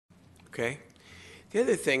Okay? The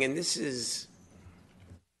other thing, and this is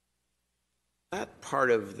not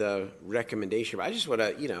part of the recommendation, but I just want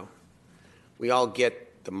to, we all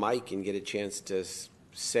get the mic and get a chance to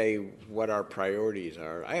say what our priorities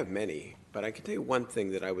are. I have many, but I can tell you one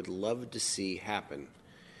thing that I would love to see happen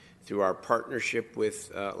through our partnership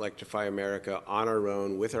with Electrify America, on our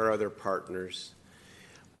own, with our other partners.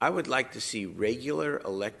 I would like to see regular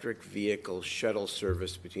electric vehicle shuttle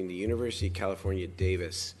service between the University of California,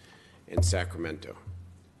 Davis, and Sacramento,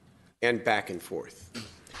 and back and forth.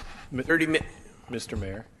 30 minutes. Mr.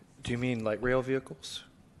 Mayor, do you mean like rail vehicles?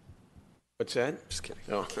 What's that? Just kidding.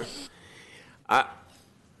 No.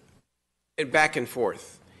 And back and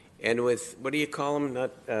forth. And with, what do you call them?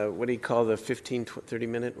 What do you call the 15, 30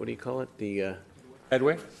 minute, what do you call it? The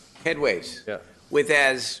Headway? Headways. Yeah. With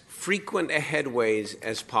as frequent a headways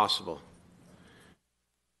as possible.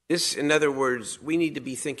 This, in other words, we need to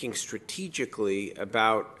be thinking strategically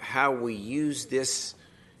about how we use this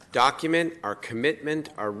document, our commitment,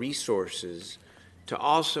 our resources, to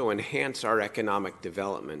also enhance our economic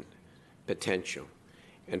development potential.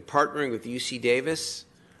 And partnering with UC Davis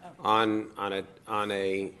on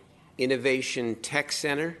a innovation tech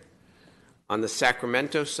center on the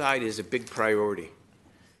Sacramento side is a big priority.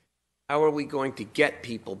 How are we going to get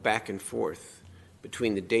people back and forth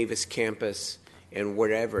between the Davis campus and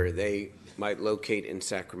wherever they might locate in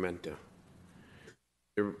Sacramento?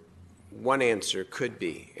 One answer could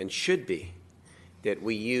be and should be that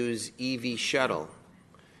we use EV shuttle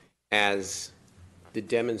as the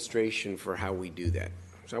demonstration for how we do that.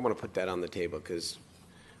 So I want to put that on the table because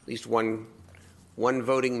at least one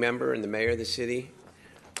voting member and the mayor of the city,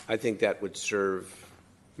 I think that would serve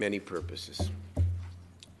many purposes,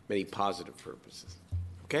 many positive purposes.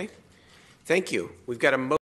 Okay? Thank you. We've got a